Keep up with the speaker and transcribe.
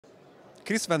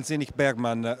Chris van Zinnicq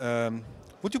Bergmann,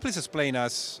 would you please explain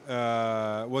us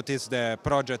what is the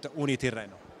project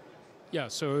Unitirreno? Yeah,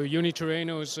 so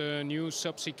Unitirreno is a new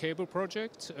subsea cable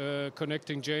project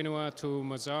connecting Genoa to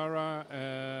Mazara,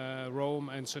 Rome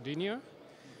and Sardinia.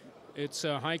 It's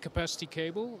a high-capacity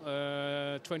cable,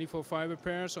 24 fiber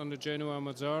pairs on the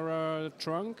Genoa-Mazara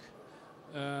trunk,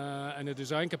 and a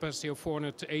design capacity of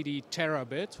 480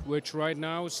 terabit, which right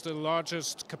now is the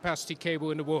largest capacity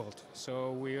cable in the world.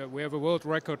 So we have a world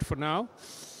record for now.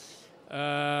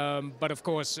 But of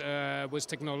course, with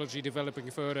technology developing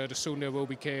further, soon there will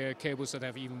be cables that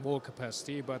have even more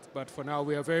capacity. But for now,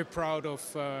 we are very proud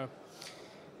of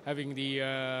having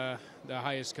the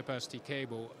highest capacity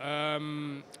cable.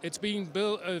 It's being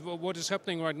built. What is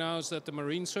happening right now is that the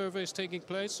marine survey is taking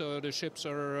place. So the ships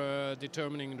are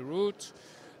determining the route,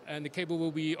 and the cable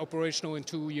will be operational in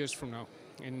 2 years from now,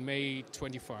 in May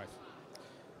 25.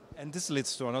 And this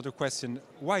leads to another question.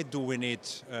 Why do we need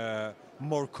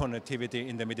more connectivity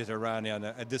in the Mediterranean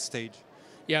at this stage?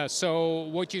 Yeah, so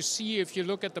what you see if you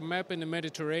look at the map in the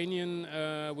Mediterranean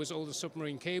with all the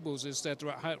submarine cables is that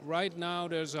right now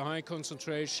there's a high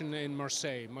concentration in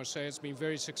Marseille. Marseille has been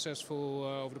very successful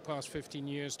over the past 15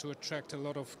 years to attract a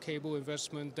lot of cable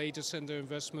investment, data center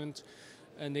investment,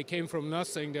 and they came from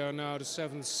nothing. They are now the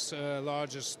seventh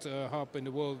largest hub in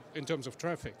the world in terms of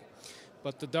traffic.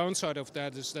 But the downside of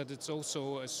that is that it's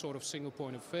also a sort of single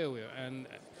point of failure. And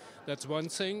that's one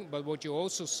thing, but what you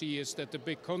also see is that the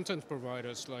big content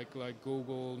providers like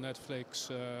Google,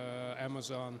 Netflix,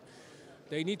 Amazon,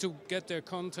 they need to get their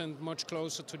content much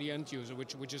closer to the end user,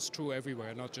 which is true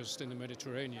everywhere, not just in the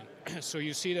Mediterranean. So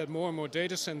you see that more and more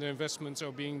data center investments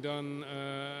are being done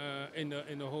in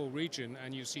the whole region,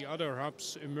 and you see other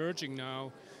hubs emerging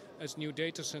now as new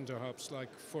data center hubs,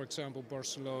 like, for example,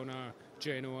 Barcelona,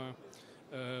 Genoa,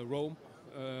 Rome.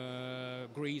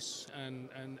 Greece, and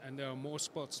there are more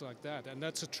spots like that, and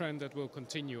that's a trend that will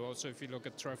continue. Also, if you look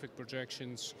at traffic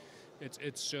projections,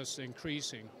 it's just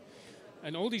increasing,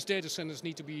 and all these data centers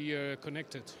need to be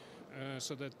connected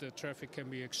so that the traffic can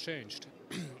be exchanged.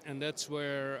 And that's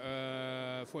where,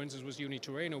 for instance, with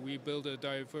Unitirreno, we build a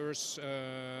diverse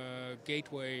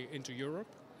gateway into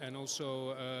Europe, and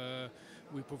also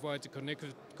we provide the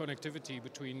connectivity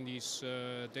between these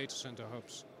data center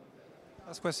hubs.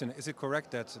 Last question, is it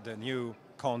correct that the new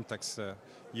context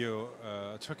you're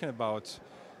talking about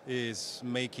is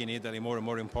making Italy more and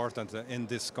more important in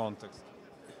this context?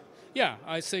 Yeah,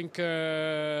 I think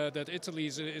that Italy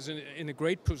is in a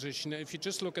great position. If you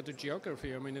just look at the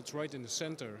geography, I mean, it's right in the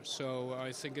center. So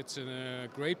I think it's in a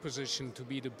great position to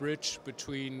be the bridge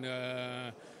between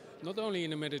not only in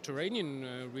the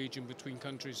Mediterranean region, between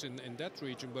countries in that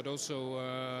region, but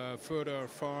also further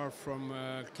far from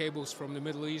cables from the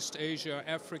Middle East, Asia,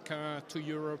 Africa to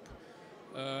Europe.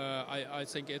 I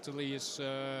think Italy is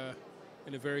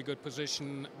in a very good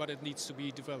position, but it needs to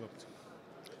be developed.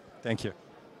 Thank you.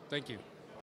 Thank you.